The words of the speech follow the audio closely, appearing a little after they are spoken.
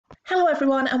Hello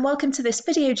everyone and welcome to this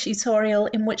video tutorial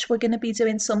in which we're going to be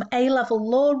doing some A-level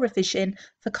law revision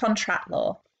for contract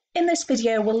law. In this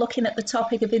video we're looking at the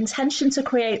topic of intention to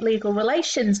create legal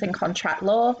relations in contract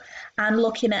law and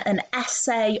looking at an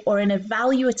essay or an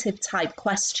evaluative type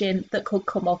question that could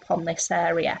come up on this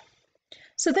area.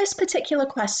 So this particular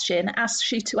question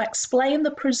asks you to explain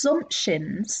the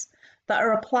presumptions that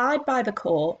are applied by the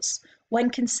courts when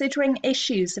considering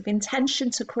issues of intention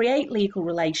to create legal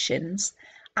relations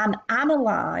and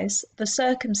analyse the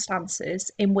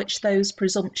circumstances in which those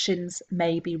presumptions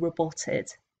may be rebutted.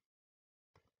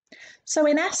 So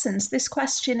in essence, this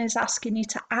question is asking you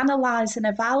to analyse and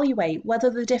evaluate whether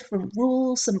the different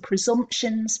rules and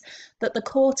presumptions that the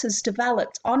court has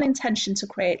developed on intention to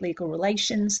create legal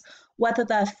relations, whether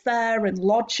they're fair and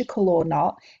logical or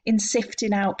not in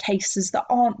sifting out cases that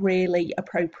aren't really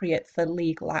appropriate for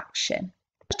legal action.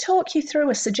 To talk you through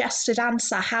a suggested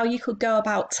answer how you could go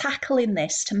about tackling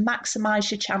this to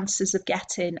maximise your chances of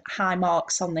getting high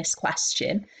marks on this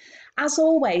question. As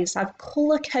always, I've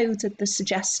colour-coded the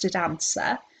suggested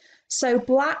answer. So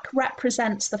black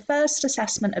represents the first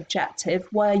assessment objective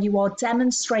where you are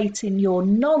demonstrating your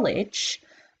knowledge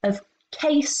of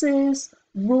cases,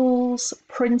 rules,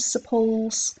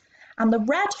 principles, and the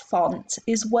red font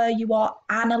is where you are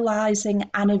analysing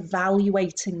and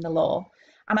evaluating the law.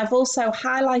 And I've also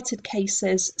highlighted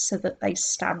cases so that they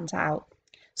stand out.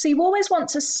 So you always want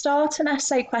to start an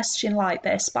essay question like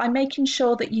this by making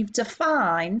sure that you've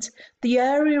defined the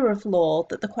area of law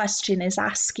that the question is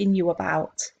asking you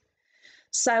about.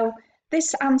 So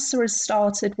this answer is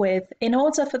started with, in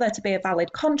order for there to be a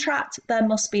valid contract, there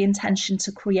must be intention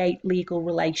to create legal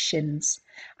relations.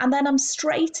 And then I'm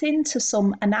straight into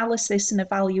some analysis and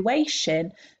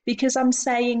evaluation because I'm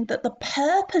saying that the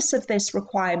purpose of this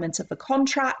requirement of a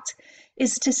contract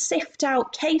is to sift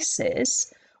out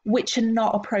cases which are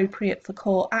not appropriate for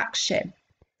court action.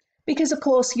 Because of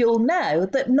course you'll know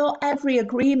that not every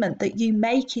agreement that you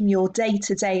make in your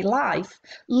day-to-day life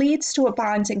leads to a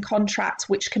binding contract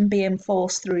which can be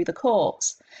enforced through the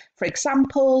courts. For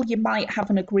example, you might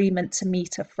have an agreement to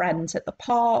meet a friend at the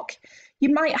park. You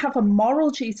might have a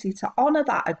moral duty to honour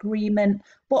that agreement,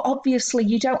 but obviously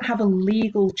you don't have a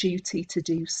legal duty to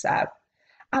do so.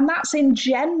 And that's in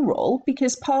general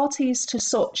because parties to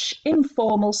such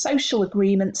informal social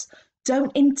agreements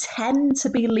don't intend to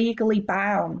be legally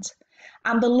bound,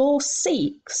 and the law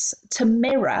seeks to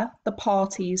mirror the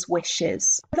parties'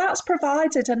 wishes. That's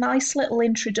provided a nice little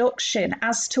introduction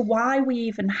as to why we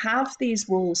even have these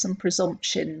rules and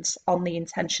presumptions on the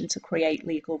intention to create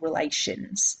legal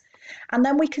relations. And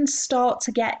then we can start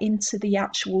to get into the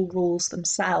actual rules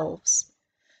themselves.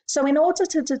 So in order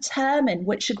to determine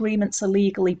which agreements are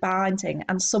legally binding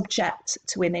and subject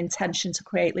to an intention to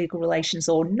create legal relations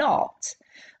or not,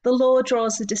 the law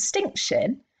draws a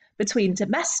distinction between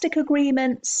domestic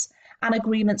agreements and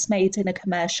agreements made in a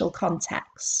commercial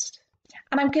context.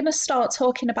 And I'm going to start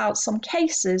talking about some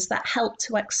cases that help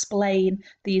to explain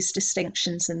these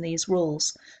distinctions and these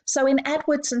rules. So in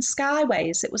Edwards and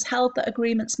Skyways, it was held that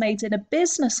agreements made in a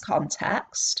business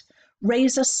context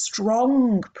raise a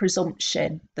strong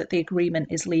presumption that the agreement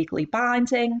is legally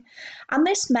binding, and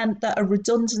this meant that a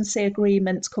redundancy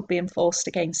agreement could be enforced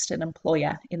against an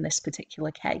employer in this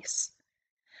particular case.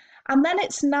 And then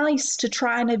it's nice to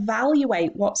try and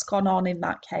evaluate what's gone on in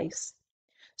that case.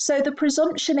 So the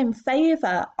presumption in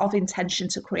favour of intention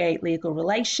to create legal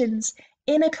relations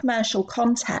in a commercial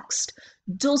context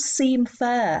does seem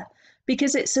fair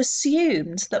because it's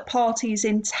assumed that parties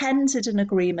intended an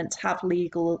agreement to have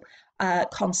legal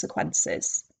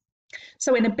consequences.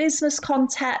 So in a business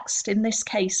context, in this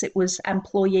case, it was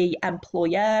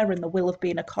employee-employer and there will have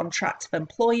been a contract of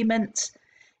employment.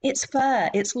 It's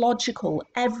fair, it's logical.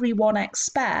 Everyone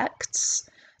expects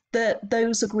that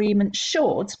those agreements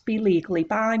should be legally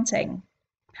binding.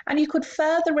 And you could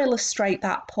further illustrate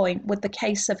that point with the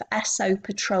case of Esso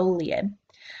Petroleum.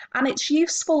 And it's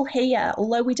useful here,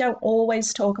 although we don't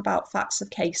always talk about facts of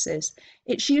cases,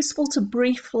 it's useful to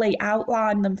briefly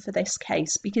outline them for this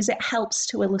case because it helps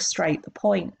to illustrate the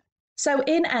point. So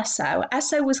in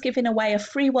Esso was giving away a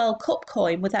free World Cup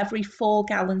coin with every 4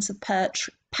 gallons of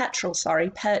petrol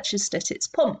purchased at its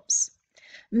pumps.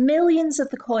 Millions of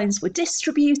the coins were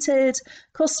distributed.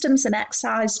 Customs and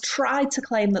Excise tried to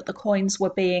claim that the coins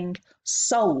were being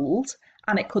sold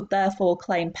and it could therefore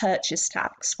claim purchase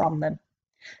tax from them.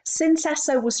 Since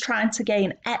Esso was trying to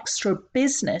gain extra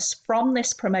business from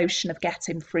this promotion of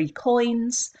getting free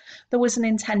coins, there was an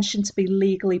intention to be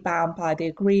legally bound by the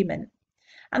agreement.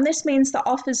 And this means that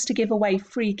offers to give away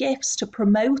free gifts to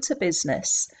promote a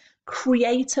business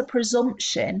create a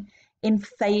presumption in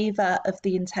favour of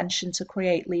the intention to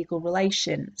create legal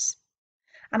relations.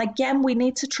 And again, we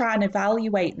need to try and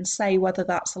evaluate and say whether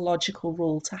that's a logical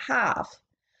rule to have.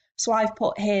 So I've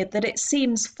put here that it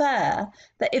seems fair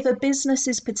that if a business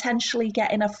is potentially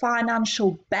getting a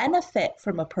financial benefit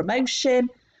from a promotion,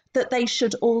 that they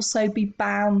should also be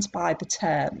bound by the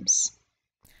terms.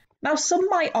 Now, some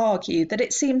might argue that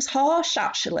it seems harsh,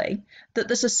 actually, that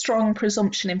there's a strong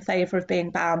presumption in favour of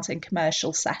being bound in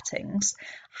commercial settings.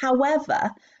 However,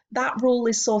 that rule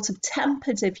is sort of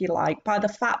tempered, if you like, by the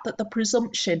fact that the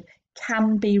presumption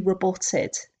can be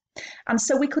rebutted. And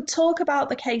so we could talk about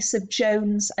the case of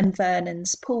Jones and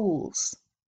Vernon's pools.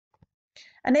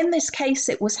 And in this case,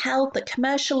 it was held that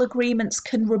commercial agreements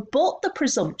can rebut the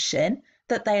presumption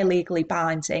that they are legally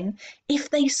binding if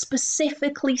they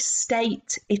specifically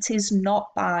state it is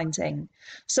not binding.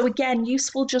 So again,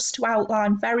 useful just to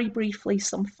outline very briefly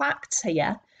some facts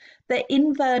here, that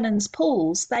in Vernon's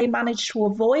pools, they managed to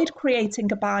avoid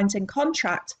creating a binding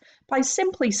contract by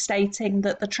simply stating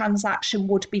that the transaction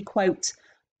would be, quote,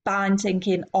 binding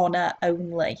in honour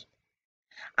only.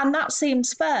 And that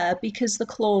seems fair because the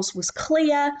clause was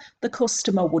clear, the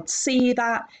customer would see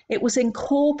that, it was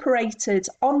incorporated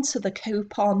onto the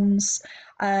coupons,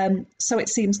 so it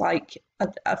seems like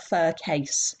a fair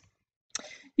case.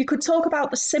 You could talk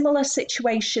about the similar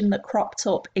situation that cropped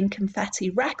up in Confetti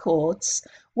Records,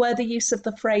 where the use of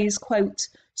the phrase, quote,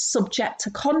 subject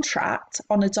to contract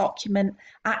on a document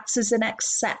acts as an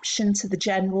exception to the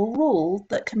general rule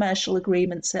that commercial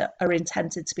agreements are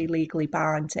intended to be legally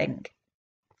binding.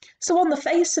 So on the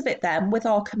face of it then, with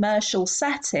our commercial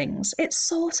settings, it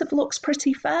sort of looks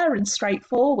pretty fair and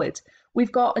straightforward.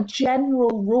 We've got a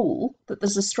general rule that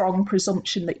there's a strong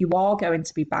presumption that you are going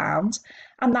to be bound,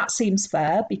 and that seems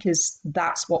fair because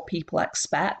that's what people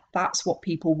expect, that's what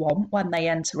people want when they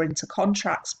enter into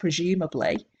contracts,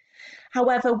 presumably.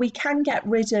 However, we can get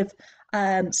rid of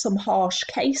some harsh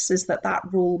cases that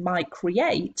rule might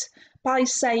create by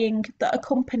saying that a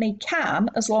company can,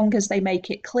 as long as they make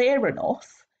it clear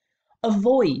enough,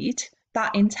 avoid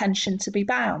that intention to be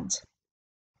bound.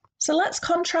 So let's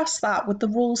contrast that with the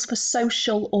rules for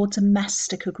social or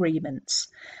domestic agreements.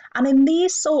 And in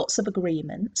these sorts of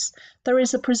agreements, there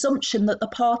is a presumption that the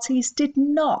parties did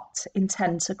not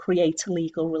intend to create a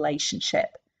legal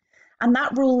relationship. And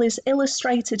that rule is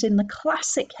illustrated in the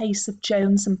classic case of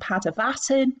Jones and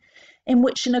Padavatin, in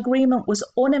which an agreement was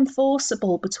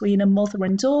unenforceable between a mother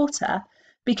and daughter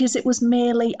because it was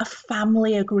merely a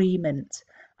family agreement,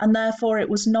 and therefore it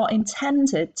was not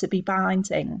intended to be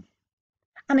binding.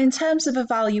 And in terms of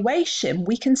evaluation,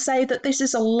 we can say that this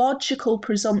is a logical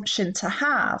presumption to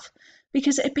have,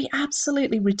 because it'd be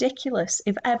absolutely ridiculous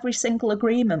if every single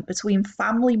agreement between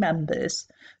family members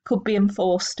could be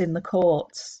enforced in the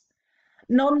courts.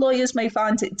 Non-lawyers may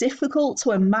find it difficult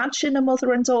to imagine a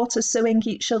mother and daughter suing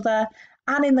each other,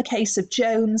 and in the case of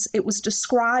Jones, it was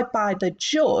described by the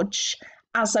judge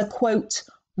as a, quote,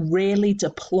 really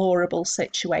deplorable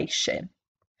situation.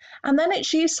 And then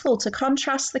it's useful to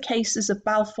contrast the cases of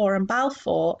Balfour and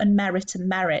Balfour and Merritt and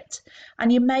Merritt.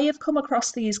 And you may have come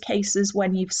across these cases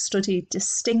when you've studied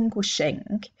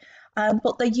distinguishing,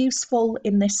 but they're useful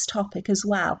in this topic as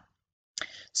well.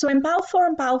 So in Balfour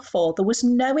and Balfour, there was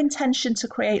no intention to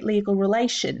create legal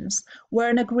relations where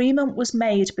an agreement was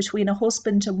made between a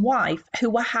husband and wife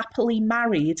who were happily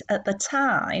married at the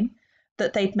time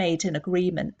that they'd made an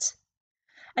agreement.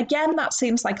 Again, that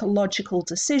seems like a logical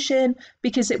decision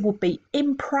because it would be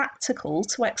impractical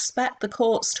to expect the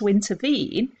courts to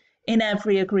intervene in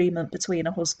every agreement between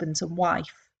a husband and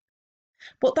wife.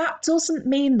 But that doesn't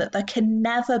mean that there can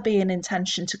never be an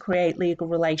intention to create legal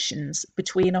relations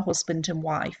between a husband and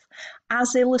wife,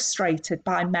 as illustrated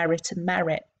by Merritt and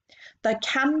Merritt. There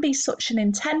can be such an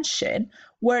intention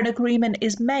where an agreement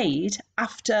is made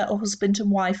after a husband and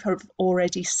wife have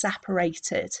already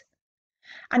separated.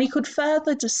 And you could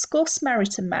further discuss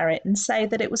Merritt and Merritt and say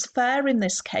that it was fair in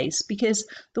this case because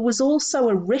there was also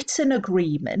a written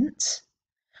agreement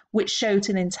which showed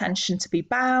an intention to be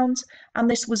bound, and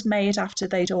this was made after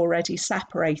they'd already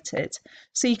separated.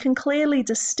 So you can clearly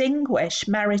distinguish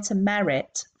Merritt and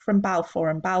Merritt from Balfour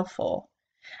and Balfour.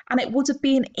 And it would have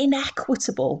been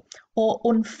inequitable or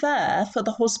unfair for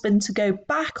the husband to go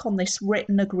back on this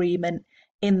written agreement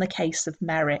in the case of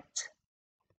Merritt.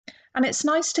 And it's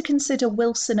nice to consider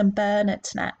Wilson and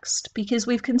Burnett next, because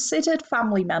we've considered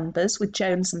family members with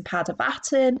Jones and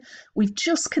Padavatin, we've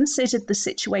just considered the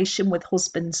situation with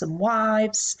husbands and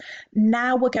wives,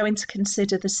 now we're going to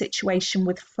consider the situation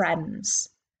with friends.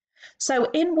 So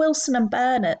in Wilson and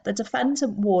Burnett, the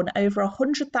defendant won over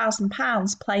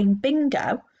 £100,000 playing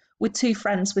bingo with two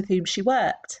friends with whom she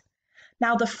worked.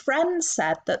 Now, the friend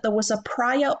said that there was a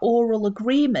prior oral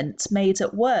agreement made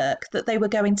at work that they were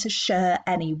going to share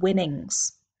any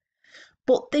winnings.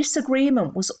 But this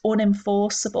agreement was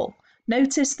unenforceable.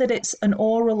 Notice that it's an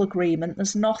oral agreement,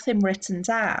 there's nothing written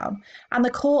down, and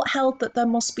the court held that there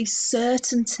must be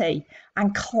certainty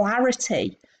and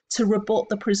clarity to rebut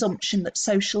the presumption that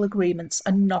social agreements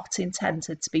are not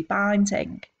intended to be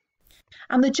binding.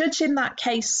 And the judge in that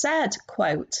case said,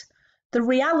 quote, "The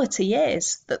reality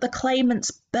is that the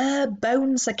claimant's bare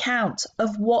bones account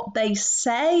of what they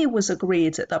say was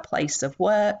agreed at their place of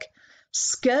work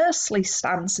scarcely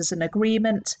stands as an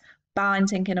agreement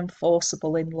binding and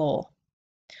enforceable in law."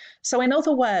 So in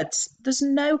other words, there's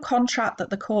no contract that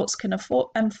the courts can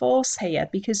enforce here,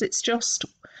 because it's just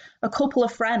a couple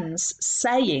of friends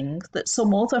saying that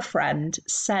some other friend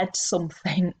said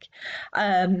something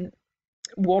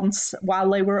once while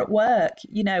they were at work.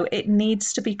 You know, it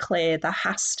needs to be clear, there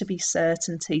has to be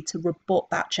certainty to rebut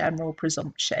that general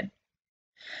presumption.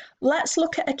 Let's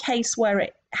look at a case where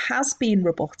it has been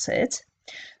rebutted.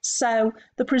 So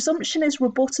the presumption is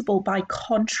rebuttable by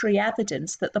contrary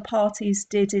evidence that the parties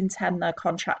did intend their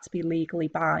contract to be legally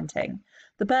binding.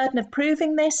 The burden of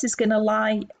proving this is going to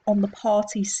lie on the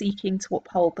party seeking to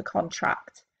uphold the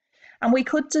contract. And we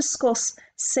could discuss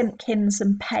Simpkins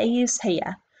and Pays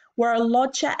here, where a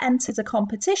lodger entered a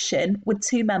competition with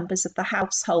two members of the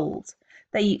household.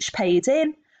 They each paid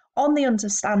in on the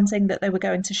understanding that they were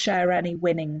going to share any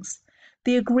winnings.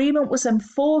 The agreement was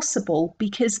enforceable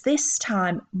because this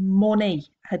time money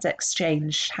had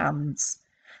exchanged hands.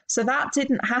 So that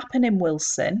didn't happen in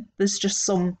Wilson. There's just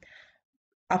some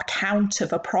account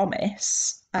of a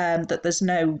promise that there's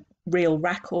no real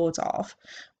record of.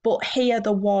 But here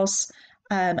there was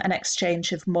an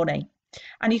exchange of money.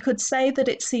 And you could say that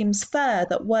it seems fair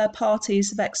that where parties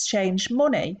have exchanged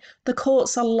money, the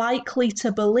courts are likely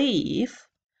to believe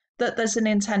that there's an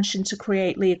intention to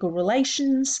create legal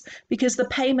relations, because the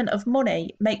payment of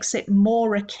money makes it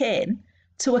more akin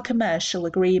to a commercial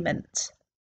agreement.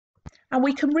 And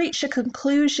we can reach a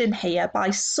conclusion here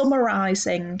by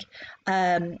summarising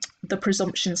the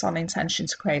presumptions on intention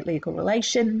to create legal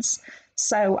relations.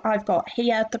 So I've got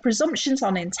here, the presumptions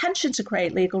on intention to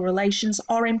create legal relations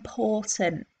are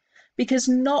important because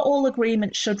not all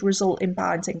agreements should result in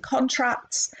binding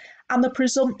contracts, and the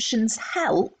presumptions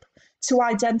help to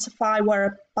identify where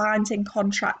a binding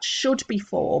contract should be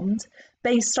formed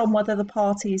based on whether the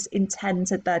parties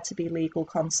intended there to be legal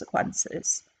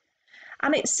consequences.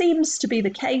 And it seems to be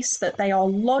the case that they are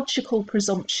logical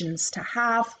presumptions to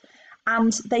have,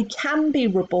 and they can be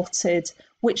rebutted,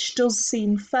 which does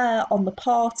seem fair on the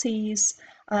parties,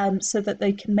 so that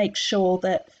they can make sure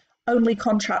that only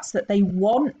contracts that they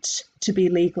want to be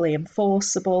legally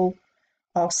enforceable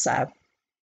are so.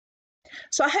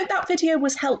 So I hope that video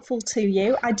was helpful to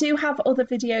you. I do have other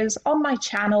videos on my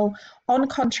channel on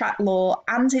contract law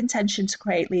and intention to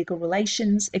create legal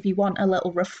relations if you want a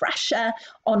little refresher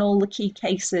on all the key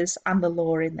cases and the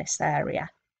law in this area.